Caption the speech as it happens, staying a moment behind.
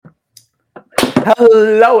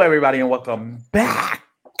Hello, everybody, and welcome back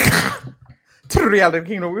to the Reality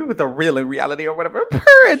Kingdom. We're with the real in reality or whatever.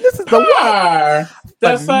 And this is the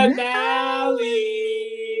the finale. finale.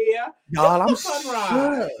 Y'all, I'm This is a fun ride.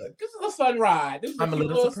 shook. This is a fun ride. This is I'm a a cute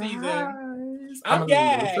little little surprised. season. I'm I'm a little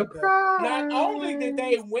gagged. surprised. Not only did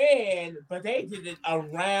they win, but they did it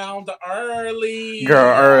around early.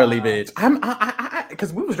 Girl, early, bitch.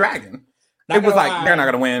 Because we was dragging. It was like, they're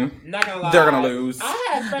not going to win. Not gonna lie. They're going to lose. I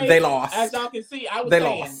had faith. They lost. As y'all can see, I was They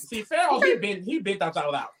saying. lost. See, Pharaoh, he been thought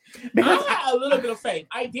y'all out. Because I had a little bit of faith.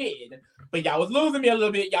 I did. But y'all was losing me a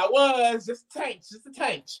little bit. Y'all was just a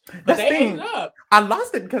tank. But they ended up. I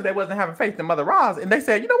lost it because they wasn't having faith in Mother Roz. And they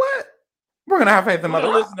said, you know what? We're going to have faith in Mother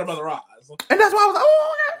Roz. Listen to Mother Roz. And that's why I was like,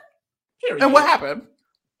 oh, okay. Period. And what happened?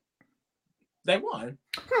 They won.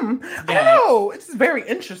 I don't know. It's very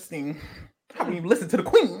interesting how you listen to the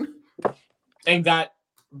queen. And got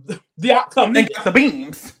the outcome. And got the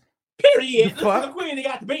beams. Period. The queen, they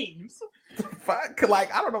got the beams. Fuck.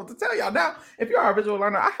 Like, I don't know what to tell y'all. Now, if you are a visual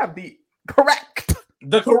learner, I have the correct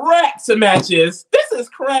matches. This is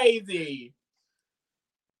crazy.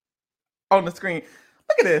 On the screen.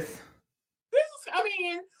 Look at this.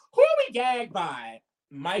 Who are we gagged by?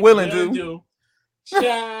 Mike Will and Do.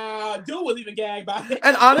 Child, Do was even gagged by it.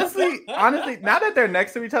 And honestly, now that they're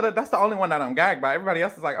next to each other, that's the only one that I'm gagged by. Everybody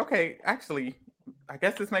else is like, okay, actually, I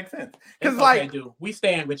guess this makes sense. Because like, Do. We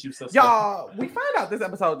stand with you, sister. Y'all, we find out this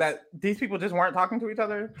episode that these people just weren't talking to each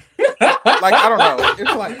other. Like, I don't know.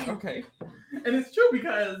 It's like, okay. And it's true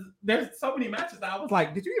because there's so many matches that I was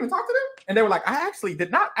like, did you even talk to them? And they were like, I actually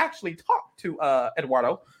did not actually talk to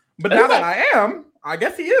Eduardo. But now that I am, I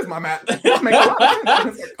guess he is my match. That makes a lot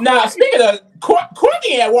of sense. Now, speaking of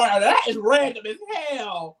Courtney and Eduardo, that is random as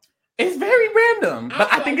hell. It's very random.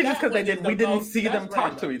 But I think it's just because we didn't see them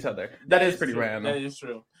talk to each other. That is pretty random. That is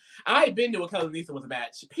true. I've been to a Cousin Lisa was a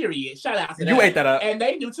match. Period. Shout out to you ate that up. And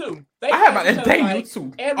they do too. They do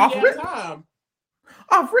too. Every time.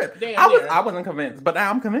 Off rip. I wasn't convinced, but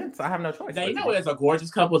now I'm convinced. I have no choice. You know, there's a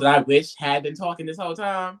gorgeous couple that I wish had been talking this whole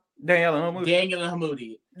time. Danielle and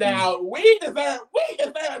Hamoudi. Now we deserve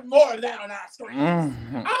more of that on our screen.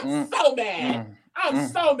 I'm so mad. I'm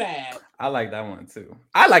so mad. I like that one too.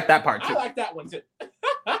 I like that part too. I like that one too.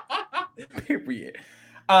 Period.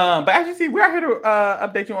 But as you see, we are here to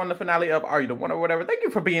update you on the finale of Are You the One or whatever. Thank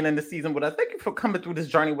you for being in this season with us. Thank you for coming through this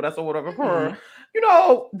journey with us or whatever. You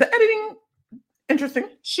know, the editing. Interesting.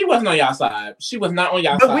 She wasn't on y'all side. She was not on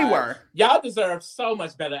y'all side. But we were. Y'all deserve so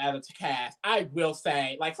much better as a cast. I will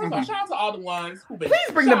say. Like, first of all, shout out to all the ones who've been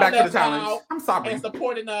please bring them back to the challenge. I'm sorry. And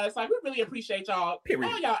supporting us. Like, we really appreciate y'all.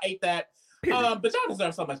 Period. All y'all ate that. But y'all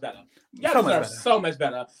deserve so much better. Y'all deserve so much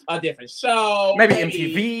better. A different show. Maybe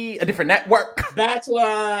MTV, a different network.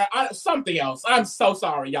 Bachelor, something else. I'm so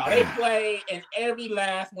sorry, y'all. They play in every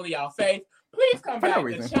last one of y'all face. Please come back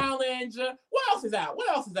to the challenge. What else is out?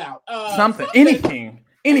 Something. Anything.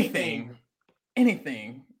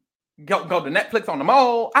 Go to Netflix on the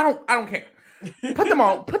mall. I don't care. Put them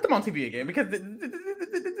on TV again because the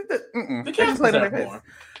cast deserve more.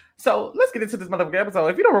 So let's get into this motherfucking episode.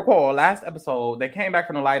 If you don't recall, last episode they came back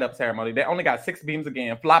from the light up ceremony. They only got 6 beams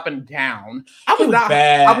again, flopping down. I was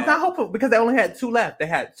not hopeful because they only had 2 left. They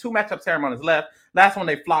had 2 matchup ceremonies left. Last one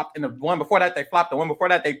they flopped, and the one before that they flopped. The one before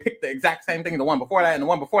that they picked the exact same thing. The one before that, and the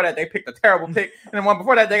one before that they picked a terrible pick, and the one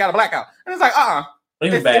before that they got a blackout. And it's like,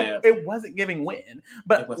 it wasn't giving win.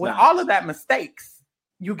 But with all of that mistakes,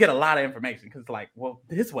 you get a lot of information because it's like, well,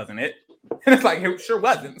 this wasn't it, and it's like it sure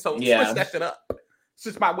wasn't. So switch that shit up.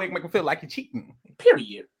 Switch my wig, make them feel like you're cheating.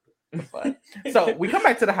 Period. So we come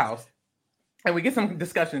back to the house, and we get some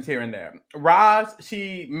discussions here and there. Roz,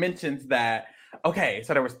 she mentions that. Okay,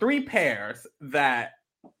 so there was 3 pairs that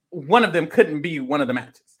one of them couldn't be one of the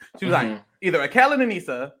matches. She was like, either Akel and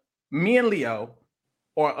Anissa, me and Leo,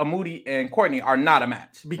 or Hamoudi and Courtney are not a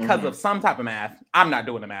match because of some type of math. I'm not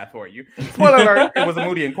doing the math for you. Spoiler alert, it was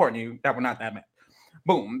Hamoudi and Courtney that were not that match.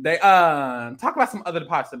 Boom. They talk about some other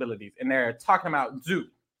possibilities, and they're talking about Do.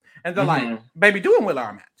 And they're like, baby, Do and Will are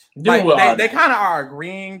a match. They kind of are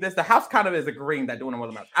agreeing this. The house kind of is agreeing that Do and Will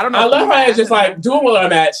are a match. I don't know. I love how it's just like, Do and Will are a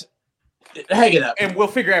match. Hang it up. And we'll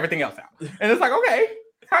figure everything else out. And it's like, okay,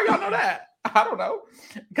 how y'all know that? I don't know.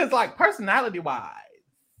 Because, like, personality-wise.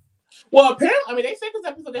 Well, apparently, they said this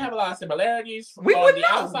episode they have a lot of similarities. We would know.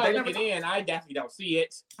 Outside looking in, I definitely don't see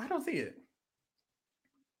it. I don't see it.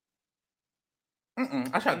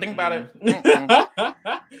 I try to think about it.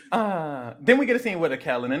 Then we get a scene with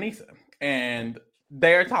Akel and Anissa. And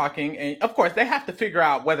they're talking. And, of course, they have to figure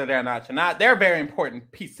out whether they're a match or not. They're a very important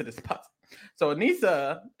piece to this puzzle. So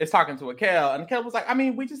Anissa is talking to Akel, and Akel was like, I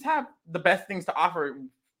mean, we just have the best things to offer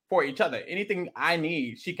for each other. Anything I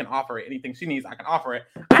need, she can offer it. Anything she needs, I can offer it.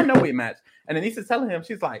 I know we match. And Anissa's telling him,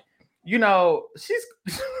 she's like, she's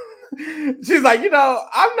like,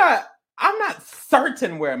 I'm not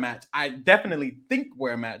certain we're a match. I definitely think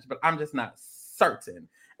we're a match, but I'm just not certain. And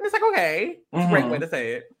it's like, okay, it's a great way to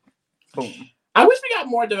say it. Boom. I wish we got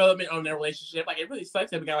more development on their relationship. Like, it really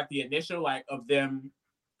sucks that we got like the initial of them,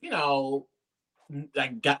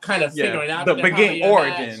 got kind of figuring out the beginning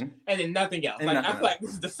origin, and then nothing else. Like, I feel like this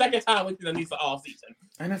is the second time we've seen Anissa all season.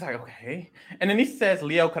 And it's like, okay. And Anissa says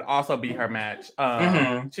Leo could also be her match.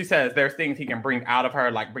 She says there's things he can bring out of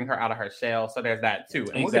her, like bring her out of her shell. So there's that too.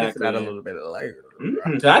 And we'll get into that a little bit later.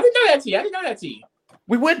 So I didn't know that tea.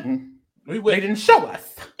 We wouldn't. They didn't show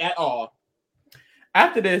us at all.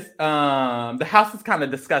 After this, the house is kind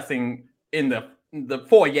of discussing in the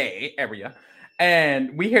foyer area.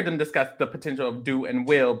 And we hear them discuss the potential of Do and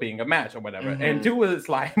Will being a match or whatever. And Do is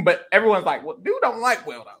like, but everyone's like, well, Do don't like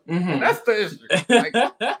Will though. That's the issue. Like,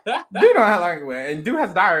 Do don't like Will. And Do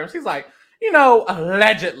has a diary. And she's like,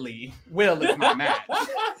 allegedly, Will is my match.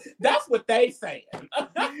 That's what they say.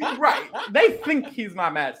 Right. They think he's my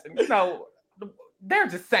match. And, they're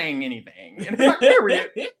just saying anything. And it's like,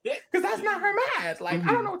 period. Because that's not her match. Like,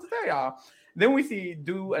 I don't know what to tell y'all. Then we see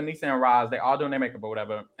Do, Anissa, and Roz. They all doing their makeup or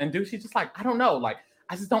whatever. And Do, she's just like, I don't know. Like,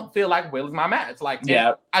 I just don't feel like Will is my match. Like,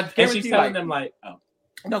 yeah. And she's telling them, like, oh.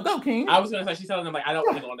 No, go, King. I was going to say, she's telling them, like, I don't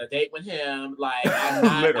want to go on a date with him. Like,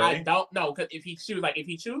 I don't know. Because if he chooses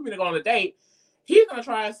me to go on a date, he's going to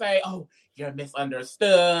try and say, oh, you're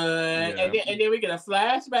misunderstood. Yeah. And then we get a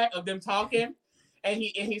flashback of them talking. And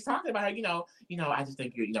he's talking about her, I just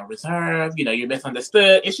think you're, reserved, you're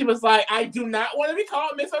misunderstood. And she was like, I do not want to be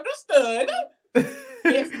called misunderstood.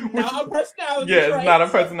 It's not a personality trait. It's not a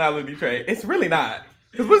personality trait. It's really not.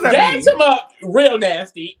 Because what does that mean? That's him up real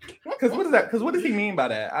nasty. Because what is that? Because what does he mean by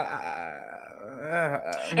that?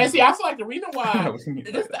 And see, I feel like the reason why, I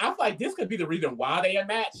feel like this could be the reason why they are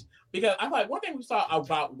matched. Because I feel like one thing we saw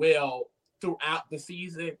about Will throughout the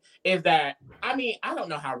season is that, I don't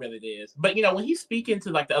know how real it is, but when he's speaking to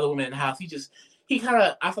like the other women in the house, he kind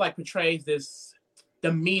of, I feel like, portrays this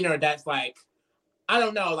demeanor that's like, I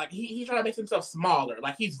don't know, like he's trying to make himself smaller,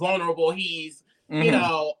 like he's vulnerable, he's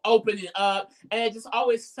opening up, and it just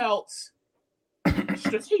always felt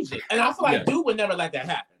strategic. And I feel like Dude would never let that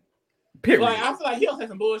happen. Period. Like, I feel like he'll say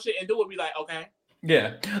some bullshit and Dude would be like, okay.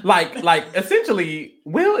 Yeah, like essentially,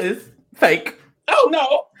 Will is fake. Oh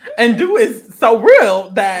no! And Do is so real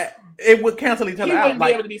that it would cancel each other out. He wouldn't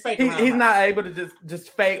be able to be fake. He's not able to just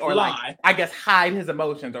fake or lie. Like, I guess, hide his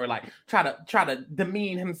emotions or like try to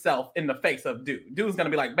demean himself in the face of Dude. Dude's gonna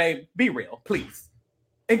be like, babe, be real, please,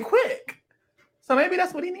 and quick. So maybe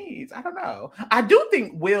that's what he needs. I don't know. I do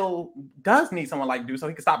think Will does need someone like Dude so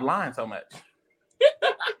he can stop lying so much.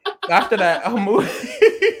 After that,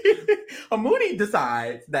 Moody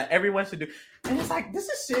decides that everyone should do, and it's like, this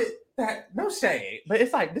is shit that, no shade, but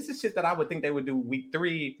it's like, this is shit that I would think they would do week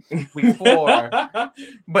 3, week 4,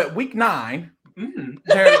 but week 9,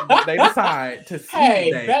 they decide to see.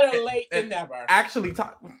 Hey, better late than never. Actually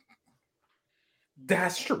talk.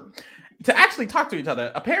 That's true. To actually talk to each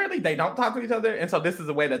other. Apparently, they don't talk to each other, and so this is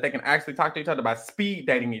a way that they can actually talk to each other by speed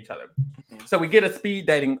dating each other. So we get a speed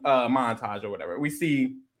dating montage or whatever. We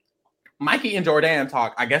see Mikey and Jordan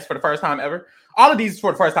talk, I guess, for the first time ever. All of these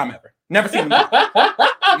for the first time ever. Never seen them talk.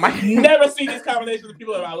 Never seen this combination of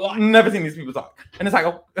people in my life. Never seen these people talk. And it's like,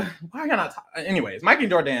 oh, why are you not talking? Anyways, Mikey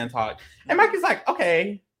and Jordan talk. And Mikey's like,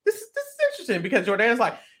 okay, this is interesting, because Jordan's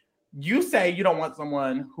like, you say you don't want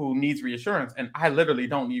someone who needs reassurance, and I literally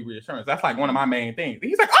don't need reassurance. That's like one of my main things. And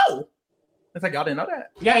he's like, oh. It's like, y'all didn't know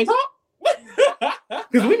that? Yeah, he talk?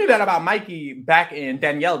 Because we knew that about Mikey back in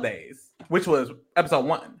Danielle days, which was episode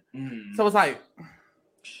 1. So it's like,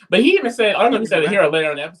 but he even said, I don't know if he said it here or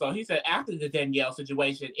later in the episode, he said after the Danielle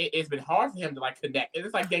situation, it's been hard for him to like connect. And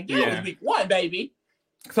it's like, Danielle was week 1, baby.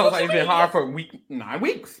 So it's like, it's been hard for 9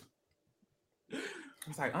 weeks.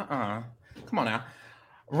 It's like, come on now.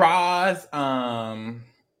 Roz, and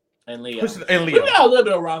Leo. And Leo. We got a little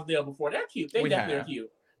bit of Roz Leo before. They're cute. They definitely are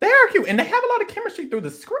cute. They are cute, and they have a lot of chemistry through the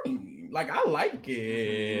screen. Like, I like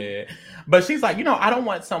it. But she's like, I don't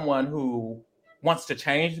want someone who wants to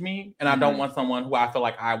change me, and I don't want someone who I feel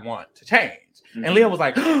like I want to change. And Leo was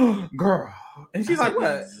like, oh, girl. And she's like, what?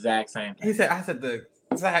 The exact same thing. I said the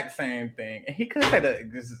exact same thing. And he could say the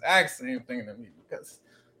exact same thing to me, because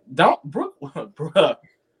Brooke.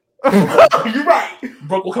 You're right.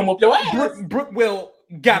 Brooke will come up your ass. Brooke will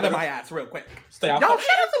gather my ass real quick. Stay off. Y'all shout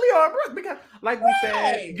out to Leo and Brooke, because, like we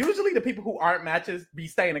said, usually the people who aren't matches be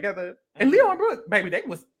staying together. And Leo and Brooke, baby, they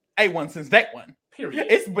was A1 since day 1. Period.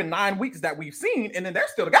 It's been 9 weeks that we've seen, and then they're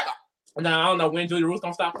still together. Now I don't know when Julia Ruth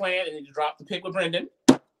gonna stop playing and just drop the pick with Brendan.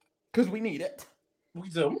 Because we need it. We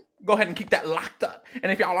do. Go ahead and keep that locked up. And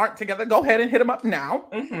if y'all aren't together, go ahead and hit him up now.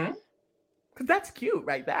 Mm-hmm. Because that's cute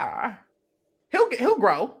right there. He'll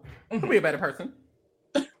grow. He'll be a better person.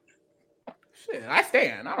 Shit, I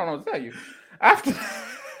stand. I don't know what to tell you.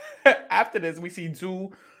 After this, we see Ju.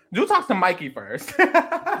 Ju talks to Mikey first.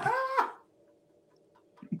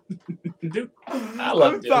 Dude, I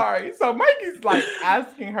love I'm sorry. So Mikey's like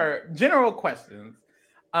asking her general questions.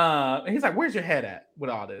 And he's like, "Where's your head at with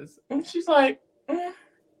all this?" And she's like,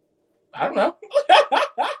 I don't know.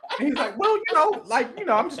 And he's like, "Well,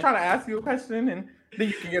 I'm just trying to ask you a question, and then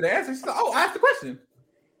you can get the answer." She's like, "Oh, ask the question."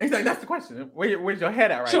 And he's like, "That's the question. Where's your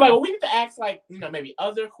head at right She's now?" like, well, we need to ask maybe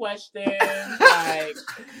other questions. Like,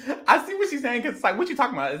 I see what she's saying because it's like, what you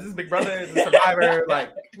talking about? Is this Big Brother? Is this Survivor?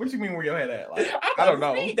 Like, what you mean where your head at? Like, I don't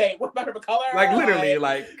know. What about her color? Like literally,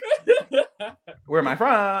 like where am I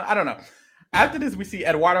from? I don't know. After this, we see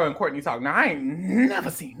Eduardo and Courtney talk. Now, I ain't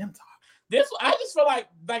never seen them talk. I just feel like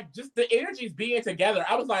just the energies being together.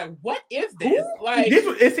 I was like, what is this? Like,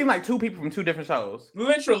 it seemed like two people from two different shows.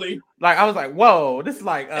 Literally. Like, I was like, whoa, this is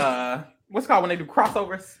like, what's it called when they do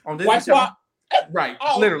crossovers on Disney White Swap? Right,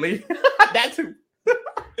 Oh. literally. That too.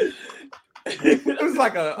 It was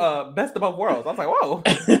like a best of both worlds. I was like, whoa.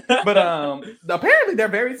 But apparently they're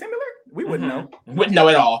very similar. We wouldn't know. Wouldn't know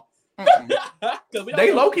at all.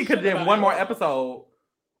 They low-key could have done one more episode,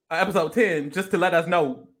 episode 10, just to let us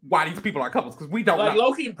know why these people are couples, because we don't know.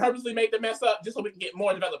 Low-key purposely made them mess up just so we can get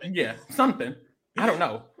more development. Yeah, something. I don't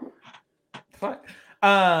know. Fuck.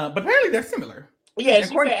 But apparently they're similar. Yeah,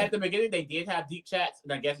 she said at the beginning they did have deep chats,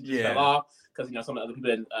 and I guess it just fell off because some of the other people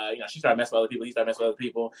didn't. She started messing with other people. He started messing with other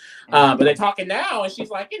people. But they're talking now, and she's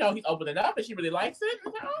like, he's opening up, and she really likes it.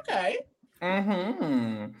 And I'm like, okay.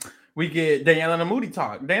 Mm-hmm. We get Danielle and Moody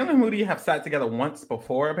talk. Danielle and Moody have sat together once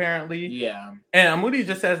before, apparently. Yeah. And Moody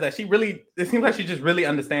just says that it seems like she just really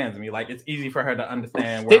understands me. Like, it's easy for her to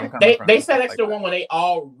understand where I'm coming from. They said extra one when they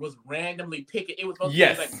all was randomly picking. It was supposed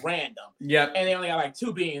to be like random. Yep. And they only got like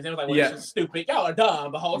two beings. They was like, well, this is stupid. Y'all are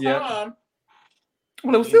dumb the whole time.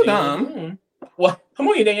 Well, it was still dumb. Well,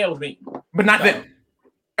 Moody and Danielle was mean. But not them.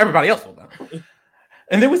 Everybody else was dumb.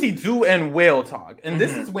 And then we see Ju and Will talk. And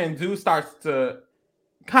this is when Ju starts to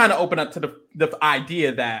kind of open up to the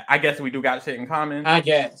idea that I guess we do got shit in common. I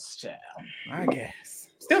guess, child. I guess.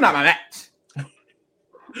 Still not my match.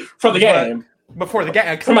 For the game. Before the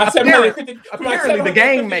game. Apparently the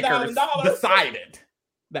game makers decided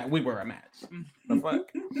that we were a match. The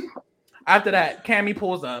fuck? After that, Cammy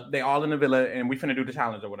pulls up. They all in the villa and we finna do the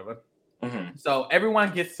challenge or whatever. Mm-hmm. So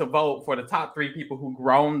everyone gets to vote for the top 3 people who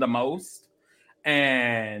grown the most.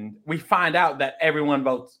 And we find out that everyone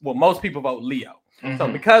votes, most people vote Leo. Mm-hmm. So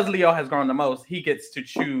because Leo has grown the most, he gets to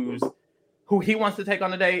choose who he wants to take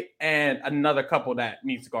on the date and another couple that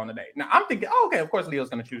needs to go on the date. Now I'm thinking, okay, of course Leo's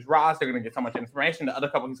going to choose Ross. They're going to get so much information. The other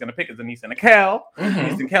couple he's going to pick is Aneesa and Kel. Mm-hmm.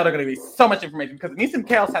 Aneesa and Kel are going to be so much information because Aneesa and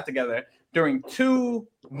Kel sat together during 2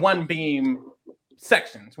 one-beam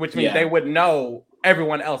sections, which means they would know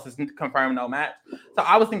everyone else is confirmed no match. So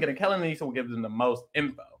I was thinking that Kel and Aneesa will give them the most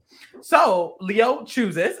info. So Leo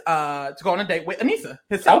chooses to go on a date with Aneesa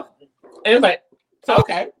himself. And it's like,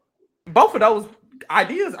 okay. Both of those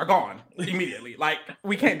ideas are gone immediately. Like,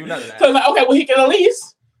 we can't do none of that. So like, okay, well, he can at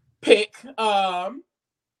least pick Atwater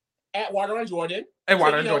and Jordan.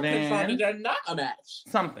 Atwater and Jordan. Confirm that they're not a match.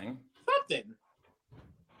 Something.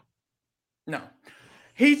 No.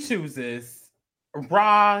 He chooses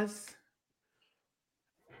Roz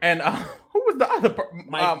and who was the other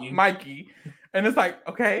Mikey. And it's like,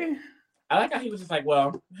 okay. I like how he was just like,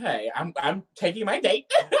 well, hey, I'm taking my date.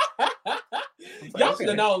 Y'all should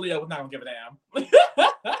have known Leo was not gonna give a damn.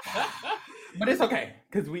 But it's okay,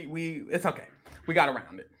 because it's okay. We got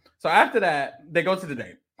around it. So after that, they go to the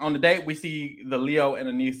date. On the date, we see the Leo and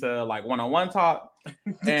Aneesa like one-on-one talk.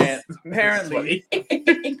 And apparently,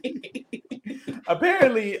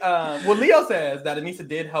 Leo says that Aneesa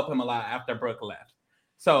did help him a lot after Brooke left.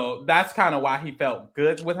 So that's kind of why he felt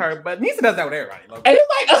good with her. But Aneesa does that with everybody. And it's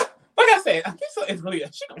like I said, Aneesa is really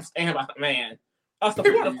she don't stand by the man.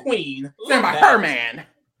 Support of Queen. Stand by her man.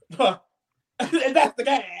 And that's the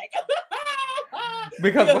gag.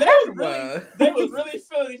 Because they was really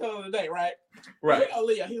feeling each other today, right? Right.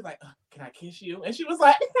 Leah, he was like, can I kiss you? And she was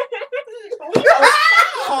like,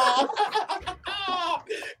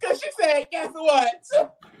 because she said, guess what?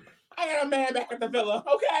 I got a man back at the villa,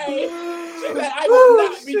 okay? She said, I will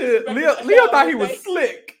not be disrespectful. Leo thought he was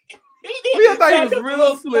slick. Leo thought he was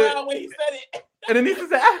real slick. When he said it. And then he said,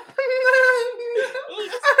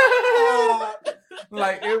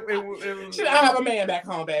 like, it was. I have a man back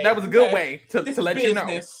home, babe. That was a good way to let you know.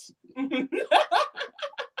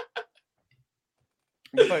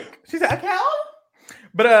 Like, she said, "Cal."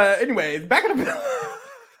 But anyways, back in the villa.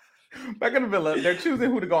 Back in the villa, they're choosing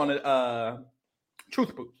who to go on the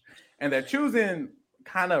truth booth, and they're choosing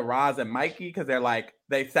kind of Roz and Mikey because they're like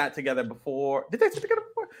they sat together before. Did they sit together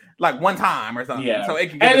before? Like one time or something. Yeah. So it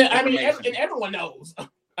can and I mean, and everyone knows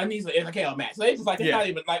Aneesa is a KO match. So they just like it's not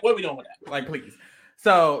even like what are we doing with that? Like please.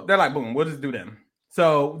 So they're like, boom, we'll just do them.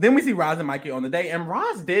 So then we see Roz and Mikey on the date, and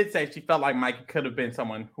Roz did say she felt like Mikey could have been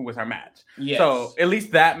someone who was her match. Yes. So at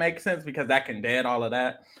least that makes sense because that can dead all of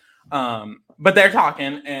that. But they're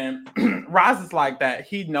talking, and Roz is like that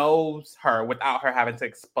he knows her without her having to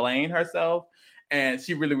explain herself, and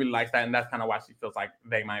she really, really likes that, and that's kind of why she feels like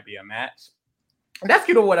they might be a match. And that's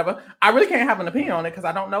cute or whatever. I really can't have an opinion on it because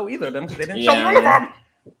I don't know either of them because they didn't show none of them.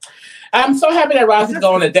 I'm so happy that Roz is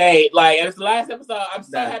going on a date. Like, it's the last episode. I'm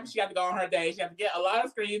so happy she got to go on her date. She got to get a lot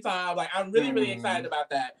of screen time. Like, I'm really, really excited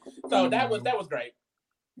about that. So that was great.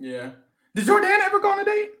 Yeah. Did Jordan ever go on a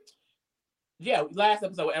date? Yeah, last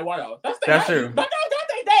episode with Eduardo. That's true. But they got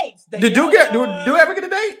their dates. Did do ever get a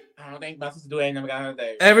date? I don't think my sister Do ain't never got a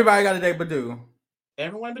date. Everybody got a date but Do.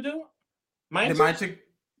 Everyone but Do? My chick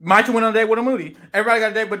went on a date with a Moody. Everybody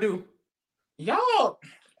got a date but Do. Y'all,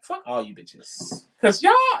 fuck all you bitches. Because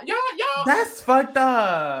y'all. That's fucked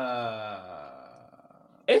up.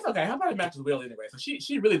 It's okay. Her body matches Will anyway. So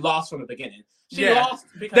she really lost from the beginning. She Yeah. lost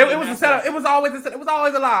because It was a setup. It was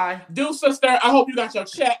always a lie. Do sister, I hope you got your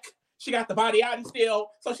check. She got the body out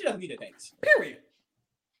still, so she doesn't need a date. Period.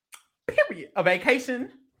 A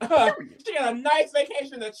vacation. She got a nice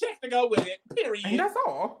vacation, a check to go with it. Period. And that's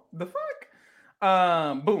all. The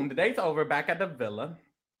fuck. Boom. The date's over. Back at the villa.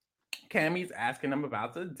 Cammy's asking them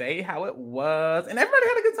about the date, how it was, and everybody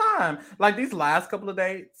had a good time. Like these last couple of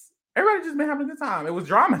dates, everybody just been having a good time. It was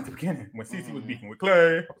drama at the beginning when Cece was beefing with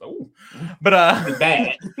Clay. I was like, ooh. But it's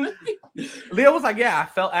bad. Leo was like, yeah, I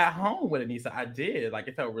felt at home with Aneesa. I did. Like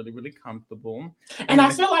it felt really, really comfortable. And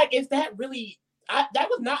I feel like is that really I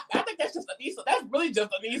think that's just Aneesa. That's really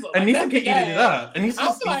just Aneesa. Like, Aneesa can eat it up. Aneesa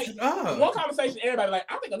I feel like it up. one conversation, everybody like,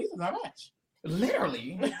 I think Aneesa's our match.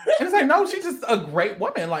 Literally. And it's like, no, she's just a great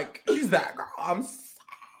woman. Like, she's that girl. I'm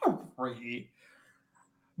sorry.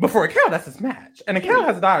 But for Akel, that's his match. And Akel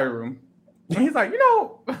has a diary room. And he's like,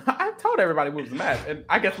 I told everybody we was a match. And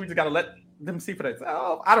I guess we just got to let them see for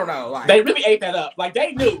themselves. I don't know. Like, they really ate that up. Like,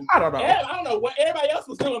 they knew. I don't know. I don't know what everybody else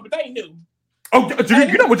was doing, but they knew. Oh,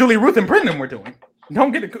 you know what Julie, Ruth, and Brendan were doing.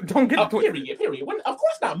 Don't get it. Period. Of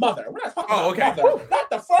course not Mother. We're not talking about Mother. Not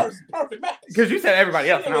the first perfect match. Because you said everybody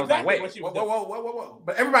else, and I was exactly like, wait, whoa.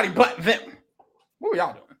 But everybody but them. What were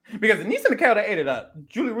y'all doing? Because Aneesa and Akel, they ate it up.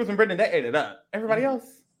 Julie, Ruth, and Brendan, they ate it up. Everybody else,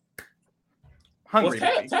 hungry.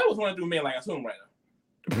 Tay was one to do men like a Tomb Raider.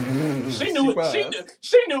 She knew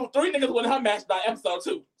 3 niggas win her match by episode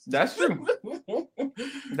 2. That's true.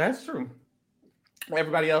 That's true.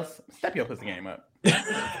 Everybody else, step your pussy game up. This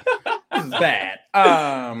is bad.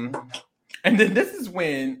 And then this is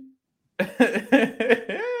when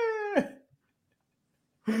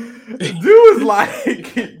Dude is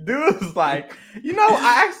like,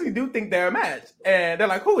 I actually do think they're a match. And they're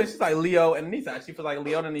like, who? And she's like, Leo and Aneesa. She feels like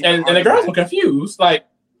Leo and Aneesa. And the girls were confused. Like,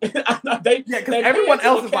 because everyone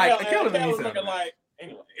else is like, Akel and Aneesa. Looking like,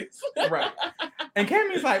 anyways. Right. And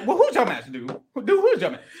Cammy's like, well, who's your match, dude? Who's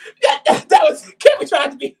your match? That was Cammy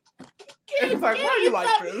trying to be. It's like, why are you like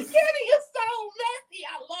this? Cammy is so messy.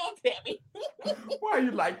 I love Cammy. Why are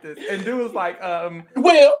you like this? And dude was like,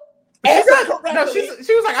 Will. She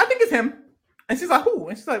was like, I think it's him. And she's like, who?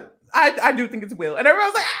 And she's like, I do think it's Will. And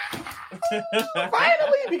everyone was like,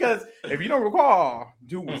 finally, because if you don't recall,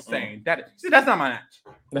 dude was saying that's not my match.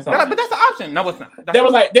 But that's the option. No, it's not. They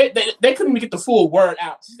was like, they couldn't even get the full word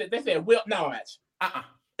out. They said Will, not my match.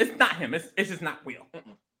 It's not him. It's just not Will.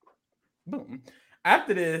 Boom.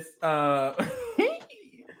 After this,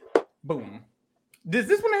 boom. Is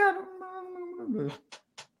this when they had?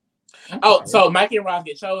 So Mikey and Roz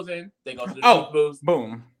get chosen. They go to the truth booth.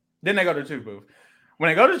 Boom. Then they go to the truth booth. When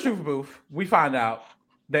they go to the truth booth, we find out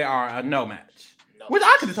they are a no match. Which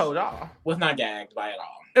I could have told y'all. Was not gagged by it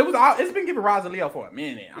all. It's been giving Roz and Leo for a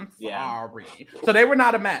minute. I'm sorry. So they were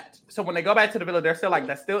not a match. So when they go back to the villa, they're still like,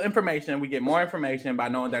 that's still information. We get more information by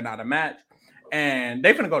knowing they're not a match. And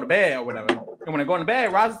they finna go to bed or whatever. And when they go to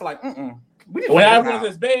bed, Roz is like, When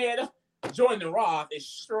everyone's in bed, Jordan and Roz is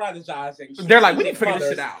strategizing. They're like, we need to figure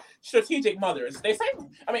this shit out. Strategic mothers. They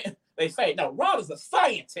say, no, Roz is a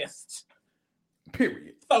scientist.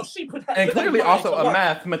 Period. So she put her. And clearly also a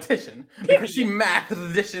mathematician. Because she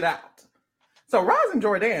mathed this shit out. So Roz and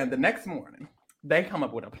Jordan, the next morning, they come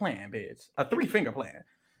up with a plan, bitch. A 3-finger plan.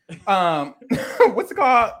 What's it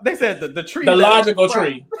called? They said the tree. The logical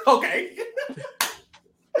tree. Okay.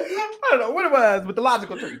 I don't know what it was, but the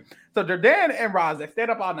logical tree. So Jordan and Roz, they stayed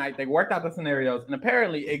up all night. They worked out the scenarios, and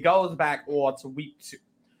apparently it goes back all to week 2.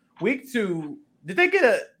 Week 2, did they get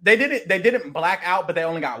a? They didn't black out, but they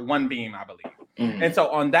only got one beam, I believe. Mm-hmm. And so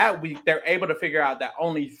on that week, they're able to figure out that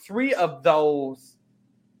only 3 of those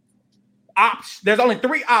there's only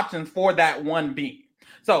 3 options for that one beam.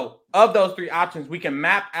 So of those 3 options, we can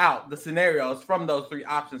map out the scenarios from those 3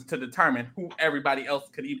 options to determine who everybody else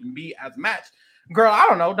could even be as a match. Girl, I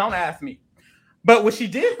don't know. Don't ask me. But what she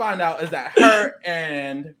did find out is that her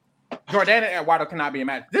and Jordan and Eduardo cannot be a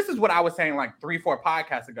match. This is what I was saying like 3-4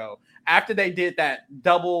 podcasts ago. After they did that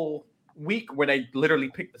double week where they literally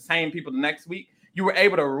picked the same people the next week, you were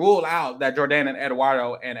able to rule out that Jordan and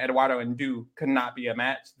Eduardo and Du could not be a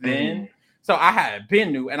match then. Mm-hmm. So I had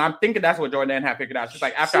been new, and I'm thinking that's what Jordan had figured out. She's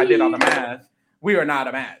like, after I did all the math, we are not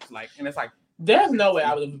a match. Like, and it's like, there's no way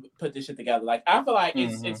I would have put this shit together. Like, I feel like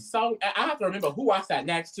it's so. I have to remember who I sat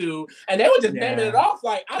next to, and they were just naming it off.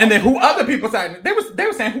 Like, and then who other people sat. They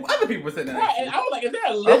were saying who other people were sitting next to. And I was like, is there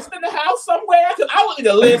a list in the house somewhere? Because I would need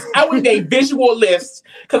a list. I would need a visual list.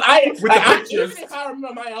 Because even if I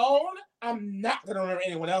remember my own, I'm not gonna remember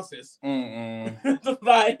anyone else's. So I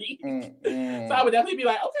would definitely be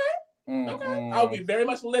like, okay. Okay, I'll be very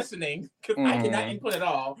much listening because I cannot input at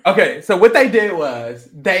all. Okay, so what they did was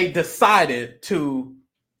they decided to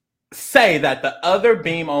say that the other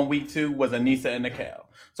beam on week 2 was Aneesa and Nikhil.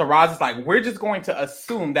 So Roz is like, we're just going to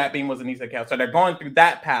assume that beam was Aneesa and Nikhil. So they're going through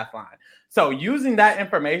that path line. So using that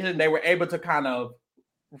information, they were able to kind of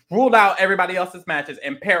rule out everybody else's matches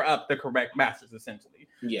and pair up the correct matches, essentially.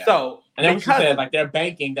 Yeah. So and then what you said, like they're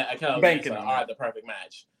banking that are the perfect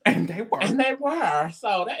match. And they were.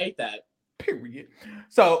 So they ate that. Period.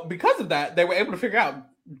 So because of that, they were able to figure out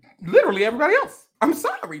literally everybody else. I'm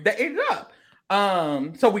sorry. They ate it up.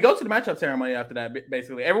 So we go to the matchup ceremony after that.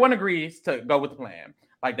 Basically, everyone agrees to go with the plan.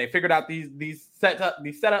 Like they figured out these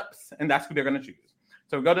setups, and that's who they're gonna choose.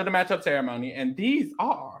 So we go to the matchup ceremony, and these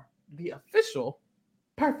are the official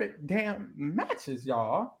perfect damn matches,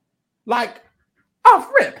 y'all. Like off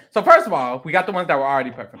rip. So first of all, we got the ones that were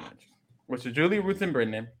already perfect matches, which are Julia, Ruth, and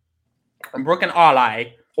Brendan, and Brooke and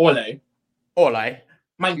Ole,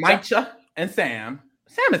 Maicha, and Sam.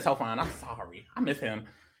 Sam is so fun. I'm sorry. I miss him.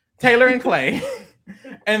 Taylor and Clay.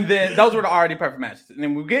 And then those were the already perfect matches. And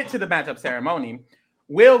then we get to the matchup ceremony.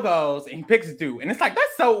 Will goes and he picks Du. And it's like,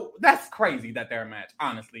 that's crazy that they're a match,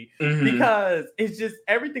 honestly. Mm-hmm. Because it's just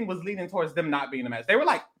everything was leading towards them not being a match. They were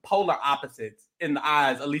like polar opposites in the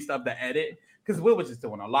eyes, at least of the edit. Because Will was just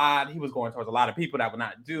doing a lot. He was going towards a lot of people that would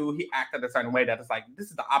not do. He acted a certain way that it's like, this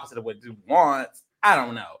is the opposite of what Du wants. I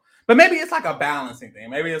don't know. But maybe it's like a balancing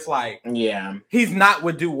thing. Maybe it's like, he's not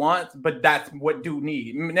what Du wants, but that's what Du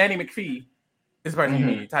needs. Nanny McPhee is the person you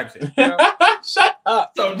need type shit. You know? Shut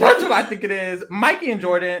up. So that's what I think it is. Mikey and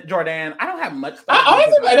Jordan, I don't have much. I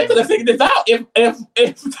think they could have figured this out if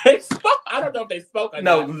they spoke. I don't know if they spoke or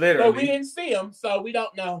not. No, literally. But we didn't see them, so we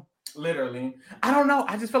don't know. Literally. I don't know.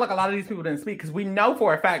 I just feel like a lot of these people didn't speak because we know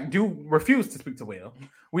for a fact Du refused to speak to Will.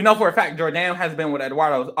 We know for a fact Jordan has been with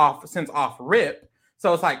Eduardo off rip.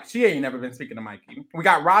 So it's like she ain't never been speaking to Mikey. We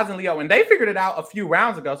got Roz and Leo, and they figured it out a few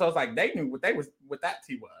rounds ago. So it's like they knew what that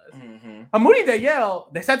tea was. Mm-hmm. Moody Danielle,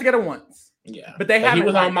 they sat together once. Yeah, but they haven't. He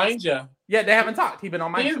was on Mind Ya. Yeah, they haven't talked. He's been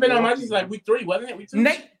on Mind Ya. He's been on Mind Ya since like week 3, wasn't it? Week 2.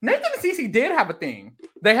 Nathan and Cece did have a thing.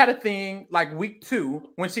 They had a thing like week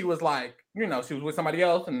 2 when she was like, she was with somebody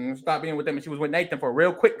else and stopped being with them, and she was with Nathan for a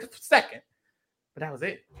real quick second. But that was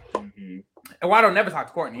it. Mm-hmm. Eduardo never talked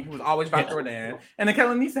to Courtney. He was always about Jordan. And then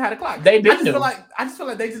Kelly and Nisa had a clock. They did. I just feel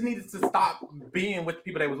like they just needed to stop being with the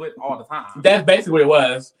people they was with all the time. That's basically what it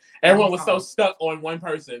was. Everyone was so stuck on one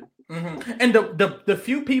person. Mm-hmm. And the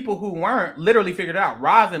few people who weren't literally figured it out.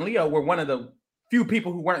 Roz and Leo were one of the few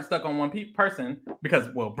people who weren't stuck on one person because,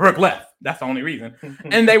 Brooke left. That's the only reason.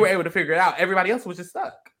 And they were able to figure it out. Everybody else was just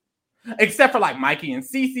stuck. Except for like Mikey and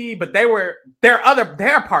Cece, but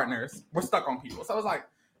their partners were stuck on people. So I was like,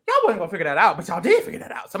 y'all wasn't gonna figure that out, but y'all did figure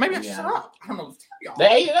that out. So maybe I should shut up. I don't know what to tell y'all.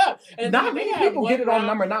 They ate it up. And not many people get it on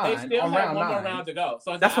number 9. They still have one more round to go.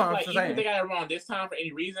 So that's what I'm saying. Even if they got it wrong this time for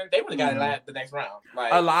any reason, they would have got it the next round.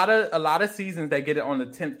 Like a lot of seasons they get it on the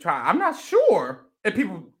 10th try. I'm not sure if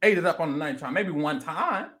people ate it up on the 9th try. Maybe one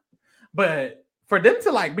time, but for them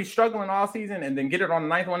to like be struggling all season and then get it on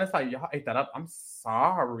the 9th one, it's like y'all ate that up. I'm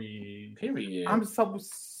sorry. Period. I'm so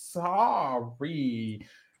sorry.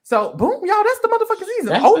 So boom, y'all, that's the motherfucking season.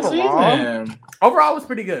 That's Overall, it was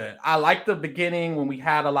pretty good. I liked the beginning when we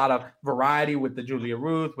had a lot of variety with the Julia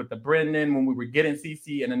Ruth, with the Brendan, when we were getting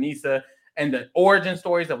Cece and Aneesa. and the origin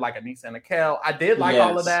stories of like Anissa and Akel. I did like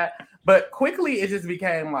all of that, but quickly it just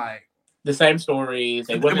became like the same stories.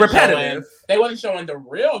 They wasn't repetitive. They wasn't showing the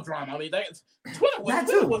real drama. I mean,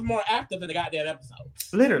 Twitter was more active than the goddamn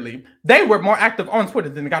episodes. Literally, they were more active on Twitter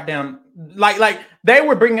than the goddamn like they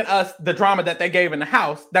were bringing us the drama that they gave in the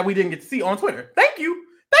house that we didn't get to see on Twitter. Thank you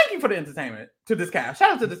for the entertainment to this cast.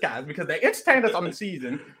 Shout out to this guys because they entertained us on the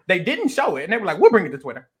season. They didn't show it, and they were like, "We'll bring it to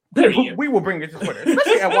Twitter. We will bring it to Twitter."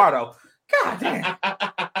 Especially Eduardo. God damn,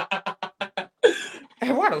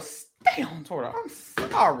 Eduardo, stay on Twitter. I'm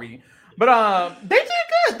sorry. But they did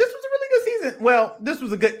good. This was a really good season. Well, this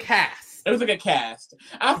was a good cast. It was a good cast.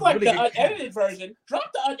 I feel like really the unedited version.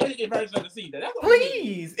 Drop the unedited version of the season. That's what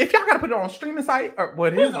please. If y'all gotta put it on streaming site or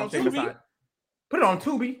what it is on streaming site, put it on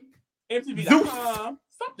Tubi, MTV.com,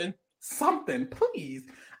 something. Please.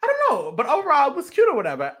 I don't know, but overall it was cute or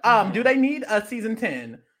whatever. Do they need a season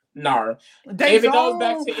 10? No. If it goes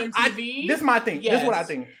back to MTV, this is my thing. Yes. This is what I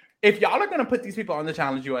think. If y'all are gonna put these people on the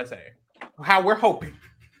Challenge USA, how we're hoping.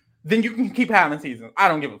 Then you can keep having seasons. I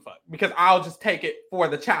don't give a fuck because I'll just take it for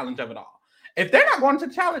the challenge of it all. If they're not going to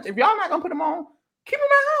the challenge, if y'all not gonna put them on, keep them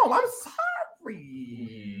at home. I'm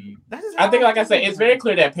sorry. I think, like I said, it's very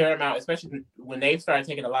clear that Paramount, especially when they've started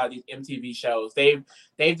taking a lot of these MTV shows, they've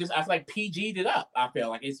just, I feel like PG'd it up. I feel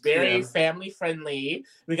like it's very family friendly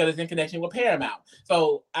because it's in connection with Paramount.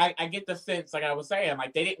 So I get the sense, like I was saying,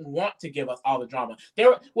 like they didn't want to give us all the drama.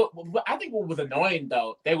 I think what was annoying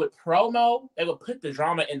though, they would put the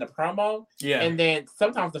drama in the promo, and then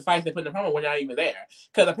sometimes the fights they put in the promo were not even there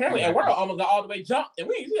because apparently Eduardo almost got all the way jumped and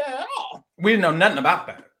we didn't see that at all. We didn't know nothing about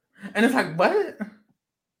that, and it's like what.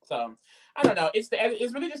 So I don't know. It's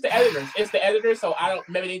really just the editors. It's the editors. So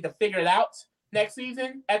maybe they need to figure it out next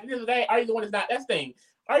season. At the end of the day, Are You the One is not that's thing.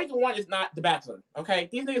 Are You the One is not The Bachelor. Okay,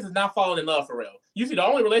 these niggas is not falling in love for real. You see, the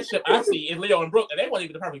only relationship I see is Leo and Brooke, and they weren't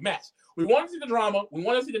even the perfect match. We want to see the drama. We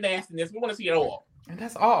want to see the nastiness. We want to see it all. And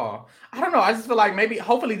that's all. I don't know. I just feel like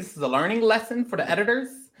hopefully, this is a learning lesson for the editors.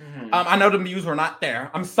 Mm-hmm. I know the views were not there.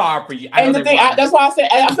 I'm sorry for you. And the thing, that's why I said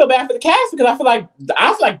I feel bad for the cast because I feel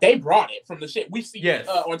like they brought it from the shit we see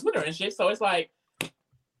on Twitter and shit. So it's like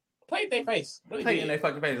play in their face. Really play in their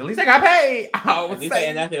fucking face. At least they got paid. At least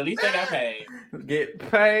they got paid. Get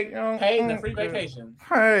paid. Paid in a free vacation.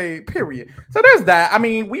 Hey, period. So there's that. I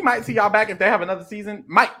mean, we might see y'all back if they have another season.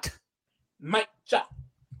 Might chop.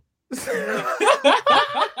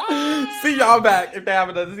 See y'all back if they have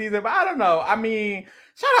another season, but I don't know. I mean,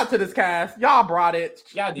 shout out to this cast. Y'all brought it.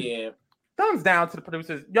 Y'all did. Thumbs down to the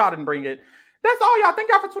producers. Y'all didn't bring it. That's all, y'all. Thank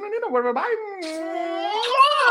y'all for tuning in or whatever. Bye.